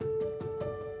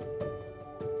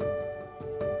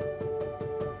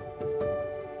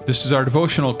This is our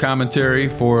devotional commentary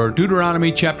for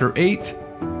Deuteronomy chapter 8.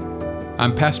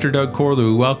 I'm Pastor Doug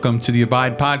Corlew. Welcome to the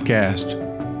Abide Podcast,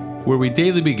 where we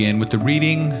daily begin with the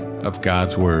reading of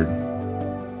God's Word.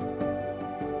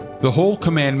 The whole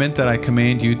commandment that I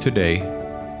command you today,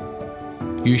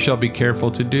 you shall be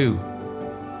careful to do,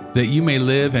 that you may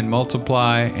live and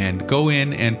multiply and go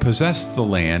in and possess the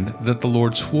land that the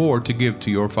Lord swore to give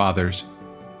to your fathers.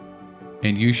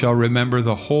 And you shall remember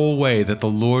the whole way that the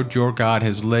Lord your God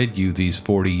has led you these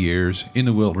 40 years in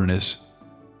the wilderness,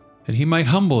 that he might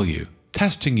humble you,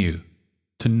 testing you,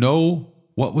 to know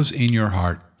what was in your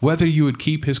heart, whether you would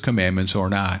keep his commandments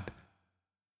or not.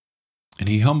 And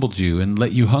he humbled you and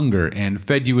let you hunger and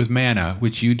fed you with manna,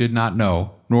 which you did not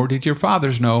know, nor did your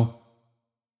fathers know,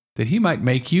 that he might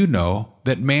make you know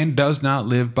that man does not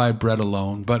live by bread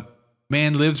alone, but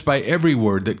man lives by every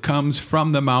word that comes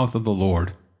from the mouth of the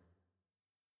Lord.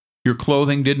 Your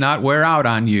clothing did not wear out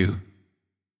on you,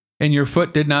 and your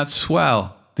foot did not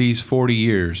swell these 40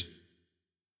 years.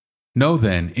 Know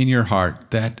then in your heart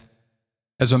that,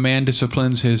 as a man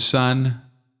disciplines his son,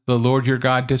 the Lord your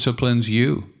God disciplines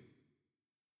you.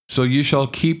 So you shall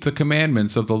keep the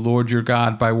commandments of the Lord your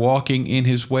God by walking in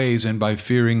his ways and by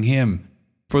fearing him.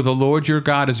 For the Lord your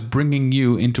God is bringing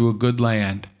you into a good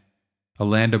land, a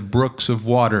land of brooks of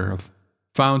water, of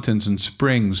fountains and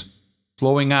springs,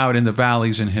 flowing out in the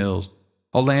valleys and hills,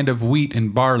 a land of wheat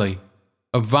and barley,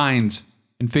 of vines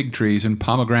and fig trees and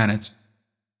pomegranates,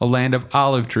 a land of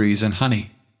olive trees and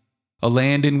honey, a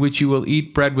land in which you will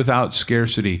eat bread without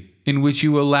scarcity, in which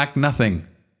you will lack nothing,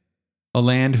 a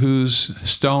land whose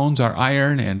stones are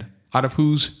iron and out of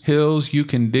whose hills you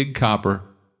can dig copper.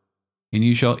 And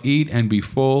you shall eat and be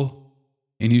full,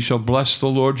 and you shall bless the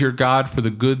Lord your God for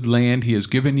the good land he has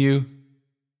given you.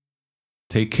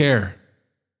 Take care,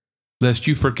 lest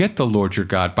you forget the Lord your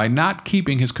God by not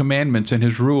keeping his commandments and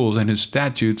his rules and his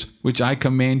statutes, which I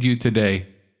command you today.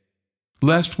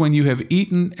 Lest when you have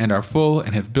eaten and are full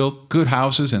and have built good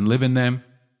houses and live in them,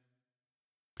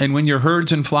 and when your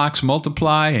herds and flocks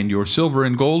multiply, and your silver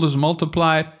and gold is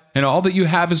multiplied, and all that you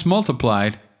have is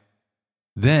multiplied,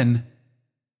 then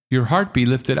your heart be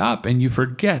lifted up, and you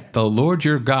forget the Lord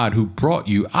your God, who brought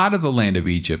you out of the land of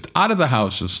Egypt, out of the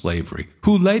house of slavery,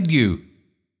 who led you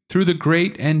through the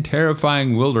great and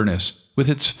terrifying wilderness, with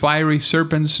its fiery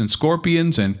serpents and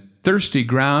scorpions and thirsty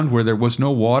ground where there was no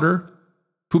water,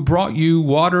 who brought you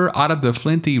water out of the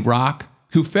flinty rock,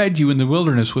 who fed you in the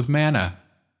wilderness with manna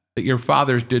that your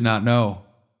fathers did not know,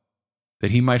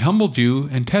 that he might humble you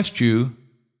and test you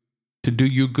to do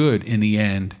you good in the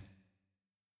end.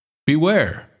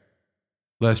 Beware,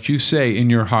 lest you say in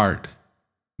your heart,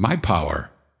 my power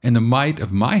and the might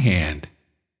of my hand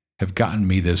have gotten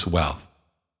me this wealth.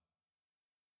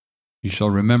 You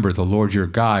shall remember the Lord your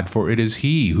God, for it is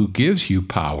he who gives you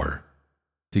power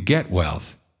to get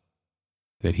wealth,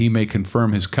 that he may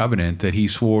confirm his covenant that he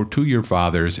swore to your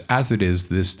fathers, as it is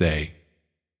this day.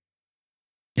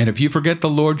 And if you forget the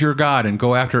Lord your God and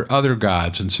go after other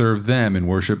gods and serve them and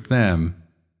worship them,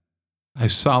 I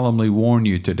solemnly warn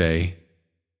you today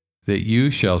that you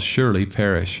shall surely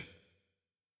perish.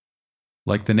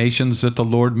 Like the nations that the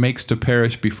Lord makes to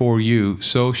perish before you,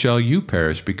 so shall you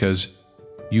perish, because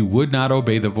you would not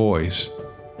obey the voice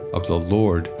of the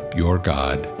Lord your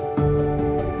God.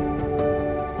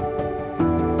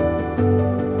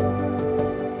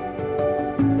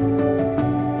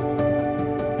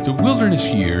 The wilderness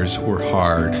years were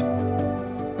hard.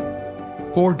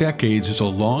 4 decades is a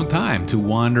long time to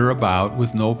wander about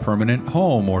with no permanent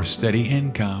home or steady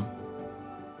income.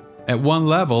 At one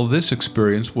level, this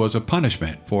experience was a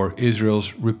punishment for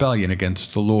Israel's rebellion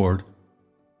against the Lord.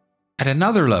 At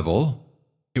another level,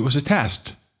 it was a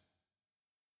test.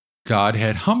 God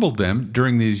had humbled them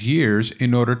during these years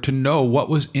in order to know what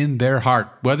was in their heart,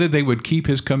 whether they would keep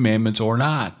his commandments or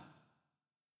not.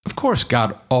 Of course,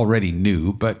 God already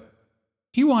knew, but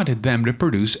he wanted them to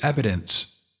produce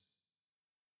evidence.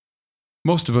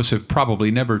 Most of us have probably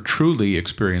never truly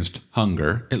experienced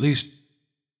hunger, at least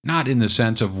not in the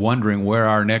sense of wondering where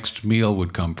our next meal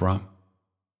would come from.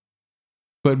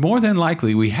 But more than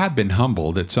likely, we have been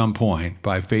humbled at some point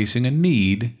by facing a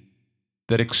need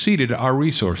that exceeded our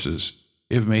resources.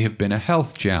 It may have been a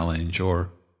health challenge or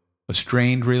a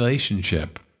strained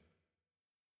relationship.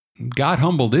 God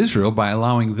humbled Israel by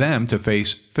allowing them to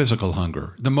face physical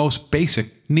hunger, the most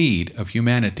basic need of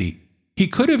humanity. He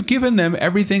could have given them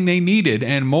everything they needed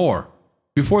and more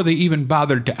before they even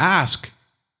bothered to ask.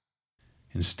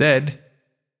 Instead,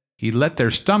 he let their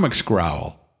stomachs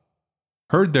growl,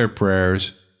 heard their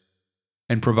prayers,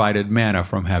 and provided manna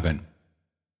from heaven.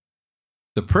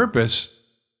 The purpose,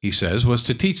 he says, was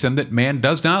to teach them that man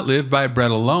does not live by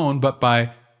bread alone, but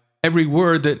by every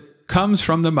word that comes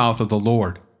from the mouth of the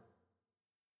Lord.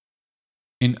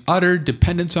 In utter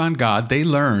dependence on God, they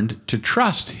learned to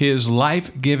trust His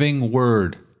life-giving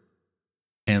word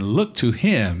and look to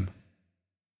Him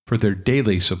for their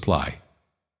daily supply.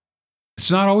 It's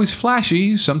not always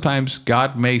flashy. Sometimes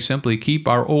God may simply keep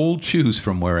our old shoes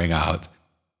from wearing out.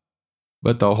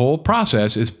 But the whole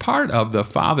process is part of the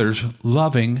Father's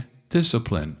loving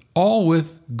discipline, all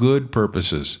with good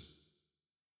purposes.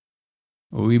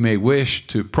 We may wish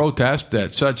to protest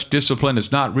that such discipline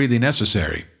is not really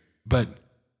necessary, but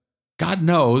God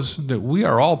knows that we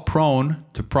are all prone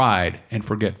to pride and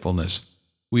forgetfulness.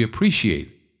 We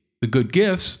appreciate the good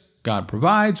gifts God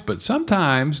provides, but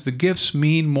sometimes the gifts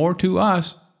mean more to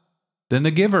us than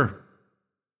the giver.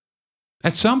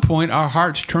 At some point, our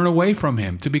hearts turn away from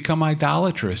Him to become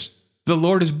idolatrous. The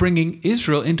Lord is bringing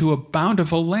Israel into a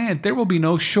bountiful land. There will be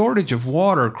no shortage of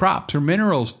water, crops, or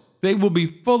minerals. They will be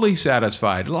fully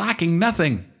satisfied, lacking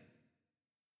nothing.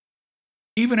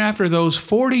 Even after those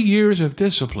 40 years of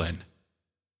discipline,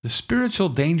 the spiritual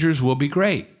dangers will be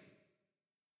great.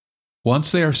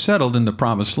 Once they are settled in the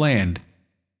promised land,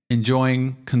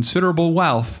 enjoying considerable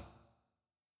wealth,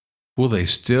 will they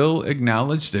still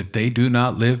acknowledge that they do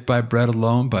not live by bread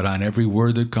alone, but on every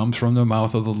word that comes from the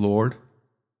mouth of the Lord?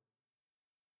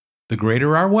 The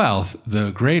greater our wealth,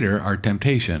 the greater our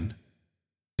temptation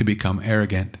to become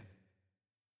arrogant,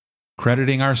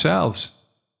 crediting ourselves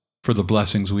for the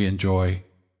blessings we enjoy.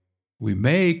 We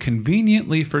may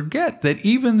conveniently forget that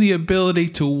even the ability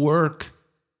to work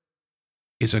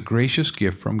is a gracious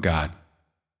gift from God.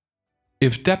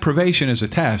 If deprivation is a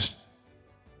test,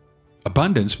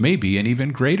 abundance may be an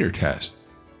even greater test.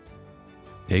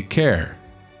 Take care,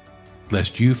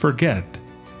 lest you forget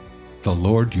the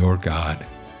Lord your God.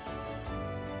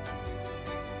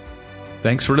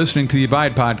 Thanks for listening to the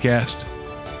Abide Podcast.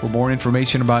 For more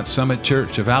information about Summit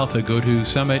Church of Alta, go to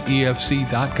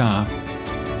summitefc.com.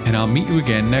 And I'll meet you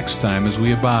again next time as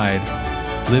we abide,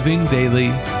 living daily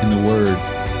in the Word.